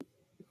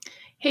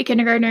Hey,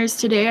 kindergartners,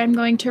 today I'm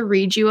going to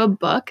read you a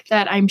book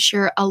that I'm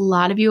sure a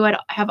lot of you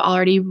have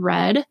already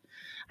read.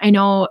 I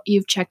know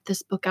you've checked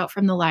this book out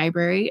from the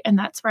library, and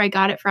that's where I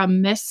got it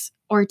from. Miss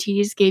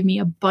Ortiz gave me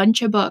a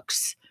bunch of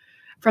books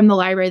from the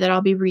library that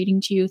I'll be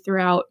reading to you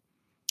throughout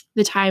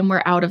the time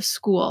we're out of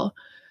school.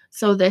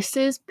 So this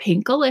is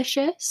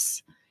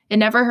Pinkalicious. It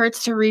never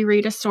hurts to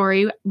reread a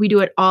story. We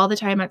do it all the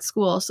time at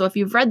school. So if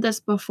you've read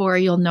this before,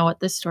 you'll know what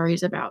this story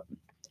is about.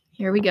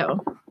 Here we go.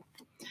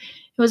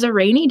 It was a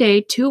rainy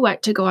day, too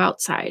wet to go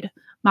outside.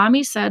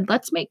 Mommy said,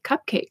 "Let's make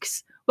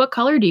cupcakes. What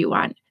color do you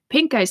want?"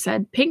 "Pink," I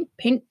said. "Pink,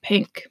 pink,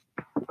 pink."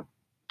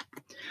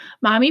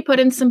 Mommy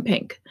put in some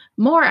pink.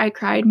 "More," I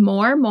cried.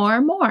 "More,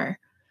 more, more."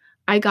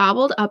 I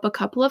gobbled up a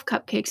couple of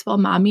cupcakes while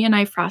Mommy and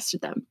I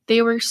frosted them.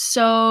 They were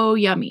so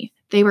yummy.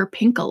 They were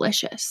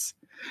Pinkalicious.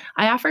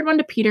 I offered one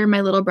to Peter, my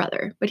little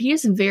brother, but he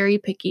is very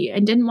picky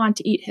and didn't want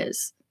to eat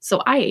his,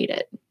 so I ate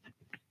it.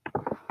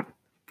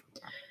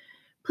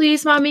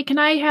 "Please, Mommy, can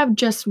I have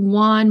just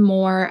one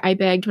more?" I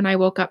begged when I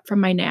woke up from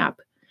my nap.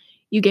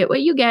 "You get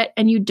what you get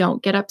and you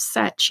don't get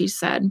upset," she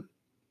said.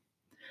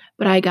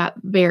 But I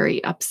got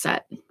very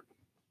upset.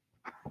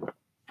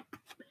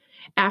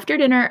 After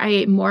dinner, I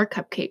ate more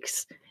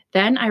cupcakes.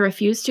 Then I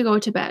refused to go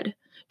to bed.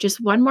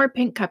 "Just one more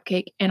pink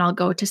cupcake and I'll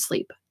go to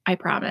sleep," I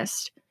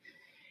promised.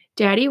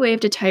 Daddy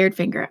waved a tired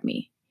finger at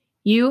me.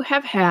 "You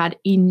have had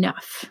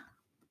enough."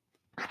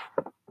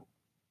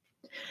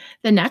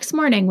 The next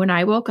morning when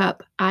I woke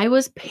up, I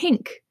was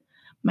pink.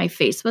 My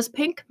face was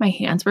pink, my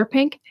hands were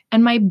pink,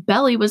 and my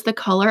belly was the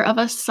color of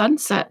a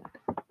sunset.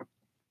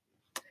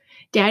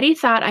 Daddy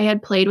thought I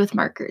had played with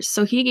markers,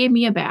 so he gave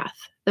me a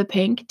bath. The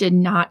pink did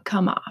not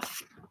come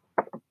off.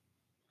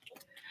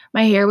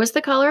 My hair was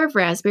the color of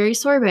raspberry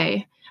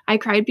sorbet. I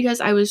cried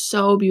because I was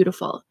so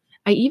beautiful.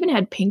 I even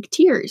had pink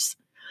tears.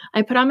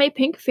 I put on my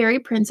pink fairy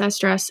princess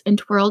dress and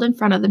twirled in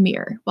front of the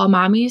mirror while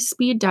Mommy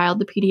speed dialed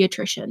the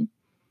pediatrician.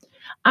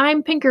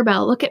 "I'm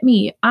Pinkerbell, look at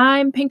me.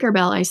 I'm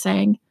Pinkerbell," I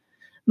sang.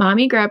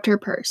 Mommy grabbed her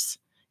purse.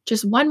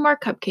 "Just one more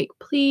cupcake,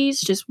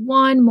 please. Just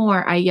one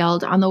more," I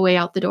yelled on the way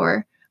out the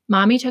door.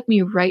 Mommy took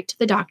me right to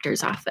the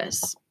doctor's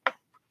office.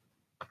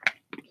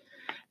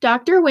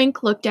 Dr.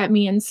 Wink looked at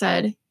me and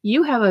said,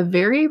 "You have a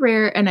very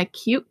rare and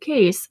acute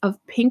case of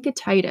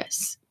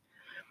pinkatitis.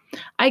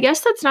 I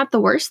guess that's not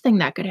the worst thing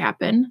that could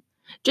happen.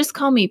 Just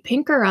call me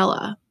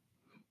Pinkerella."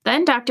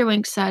 Then Dr.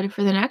 Wink said,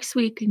 "For the next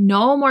week,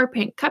 no more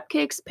pink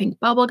cupcakes, pink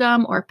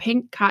bubblegum, or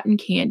pink cotton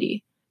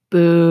candy."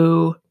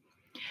 Boo.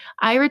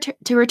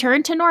 To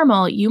return to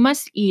normal, you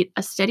must eat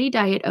a steady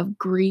diet of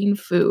green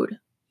food.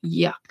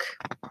 Yuck.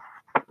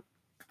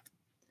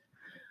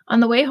 On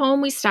the way home,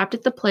 we stopped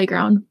at the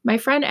playground. My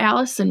friend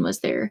Allison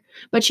was there,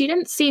 but she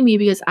didn't see me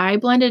because I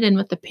blended in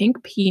with the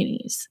pink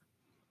peonies.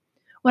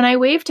 When I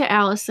waved to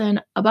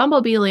Allison, a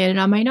bumblebee landed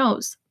on my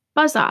nose.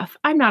 "Buzz off.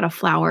 I'm not a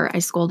flower," I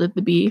scolded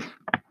the bee.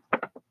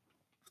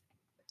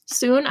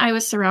 Soon I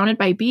was surrounded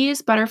by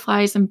bees,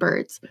 butterflies, and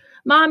birds.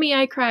 "Mommy,"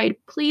 I cried,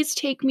 "please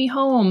take me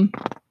home."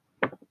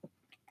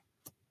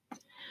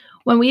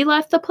 When we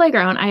left the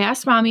playground, I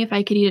asked Mommy if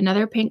I could eat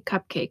another pink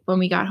cupcake when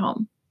we got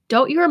home.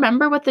 "Don't you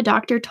remember what the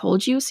doctor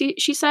told you?"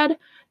 she said.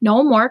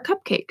 "No more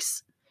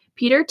cupcakes."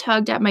 Peter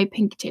tugged at my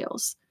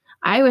pigtails.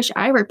 "I wish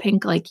I were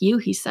pink like you,"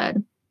 he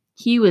said.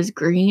 He was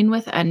green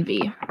with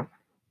envy.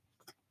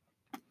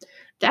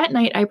 That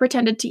night, I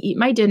pretended to eat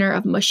my dinner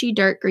of mushy,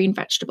 dark green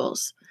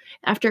vegetables.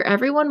 After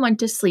everyone went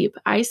to sleep,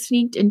 I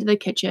sneaked into the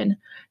kitchen,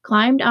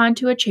 climbed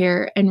onto a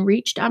chair, and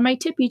reached on my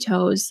tippy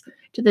toes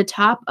to the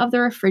top of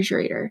the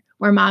refrigerator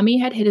where Mommy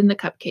had hidden the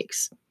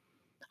cupcakes.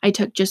 I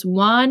took just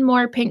one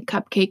more pink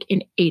cupcake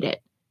and ate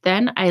it.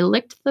 Then I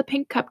licked the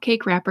pink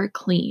cupcake wrapper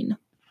clean.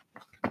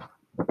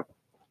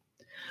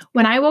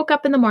 When I woke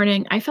up in the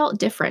morning, I felt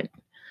different.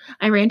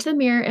 I ran to the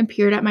mirror and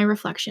peered at my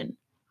reflection.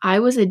 I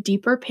was a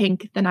deeper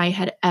pink than I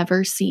had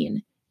ever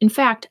seen. In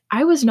fact,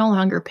 I was no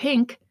longer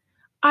pink.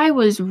 I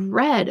was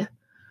red.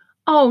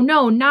 "Oh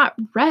no, not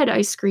red,"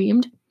 I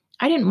screamed.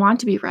 I didn't want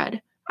to be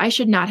red. I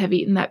should not have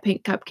eaten that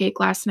pink cupcake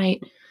last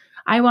night.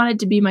 I wanted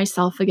to be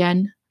myself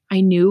again.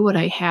 I knew what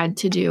I had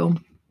to do.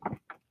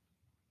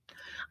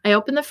 I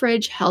opened the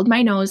fridge, held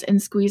my nose,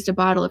 and squeezed a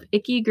bottle of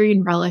icky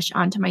green relish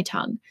onto my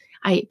tongue.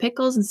 I ate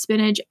pickles and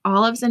spinach,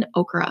 olives and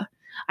okra.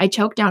 I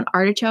choked down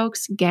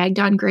artichokes, gagged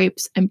on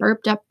grapes, and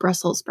burped up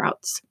Brussels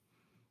sprouts.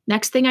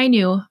 Next thing I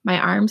knew, my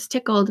arms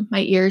tickled,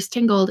 my ears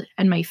tingled,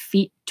 and my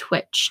feet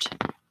twitched.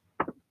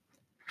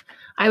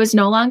 I was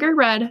no longer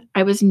red.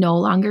 I was no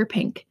longer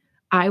pink.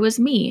 I was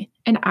me,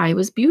 and I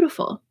was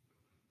beautiful.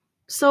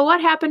 "So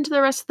what happened to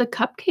the rest of the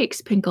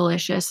cupcakes,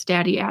 Pinkalicious?"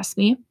 Daddy asked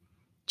me.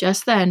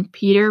 Just then,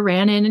 Peter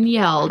ran in and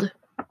yelled,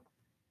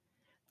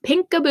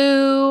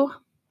 "Pinkaboo!"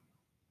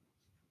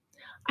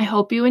 I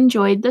hope you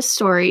enjoyed this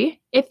story.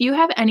 If you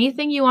have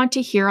anything you want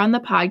to hear on the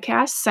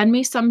podcast, send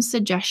me some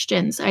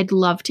suggestions. I'd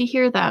love to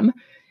hear them.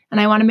 And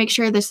I want to make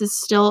sure this is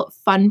still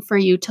fun for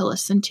you to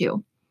listen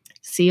to.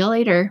 See you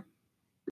later.